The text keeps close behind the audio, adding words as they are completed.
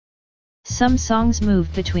Some songs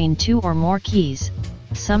move between two or more keys,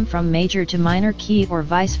 some from major to minor key or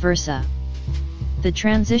vice versa. The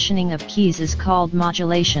transitioning of keys is called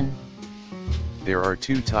modulation. There are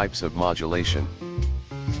two types of modulation.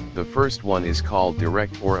 The first one is called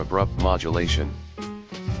direct or abrupt modulation,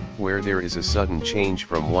 where there is a sudden change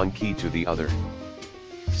from one key to the other.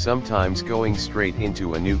 Sometimes going straight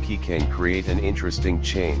into a new key can create an interesting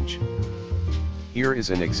change. Here is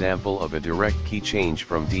an example of a direct key change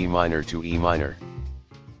from D minor to E minor.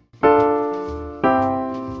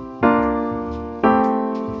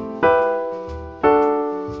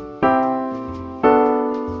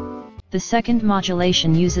 The second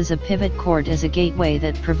modulation uses a pivot chord as a gateway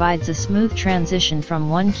that provides a smooth transition from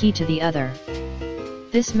one key to the other.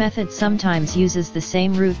 This method sometimes uses the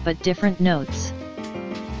same root but different notes,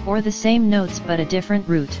 or the same notes but a different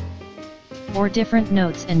root, or different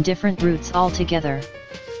notes and different roots altogether.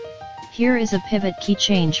 Here is a pivot key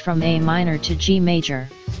change from A minor to G major.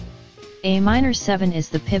 A minor 7 is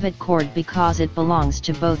the pivot chord because it belongs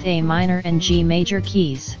to both A minor and G major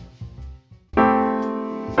keys.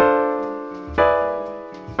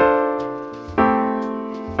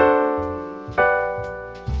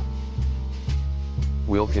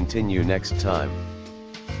 We'll continue next time.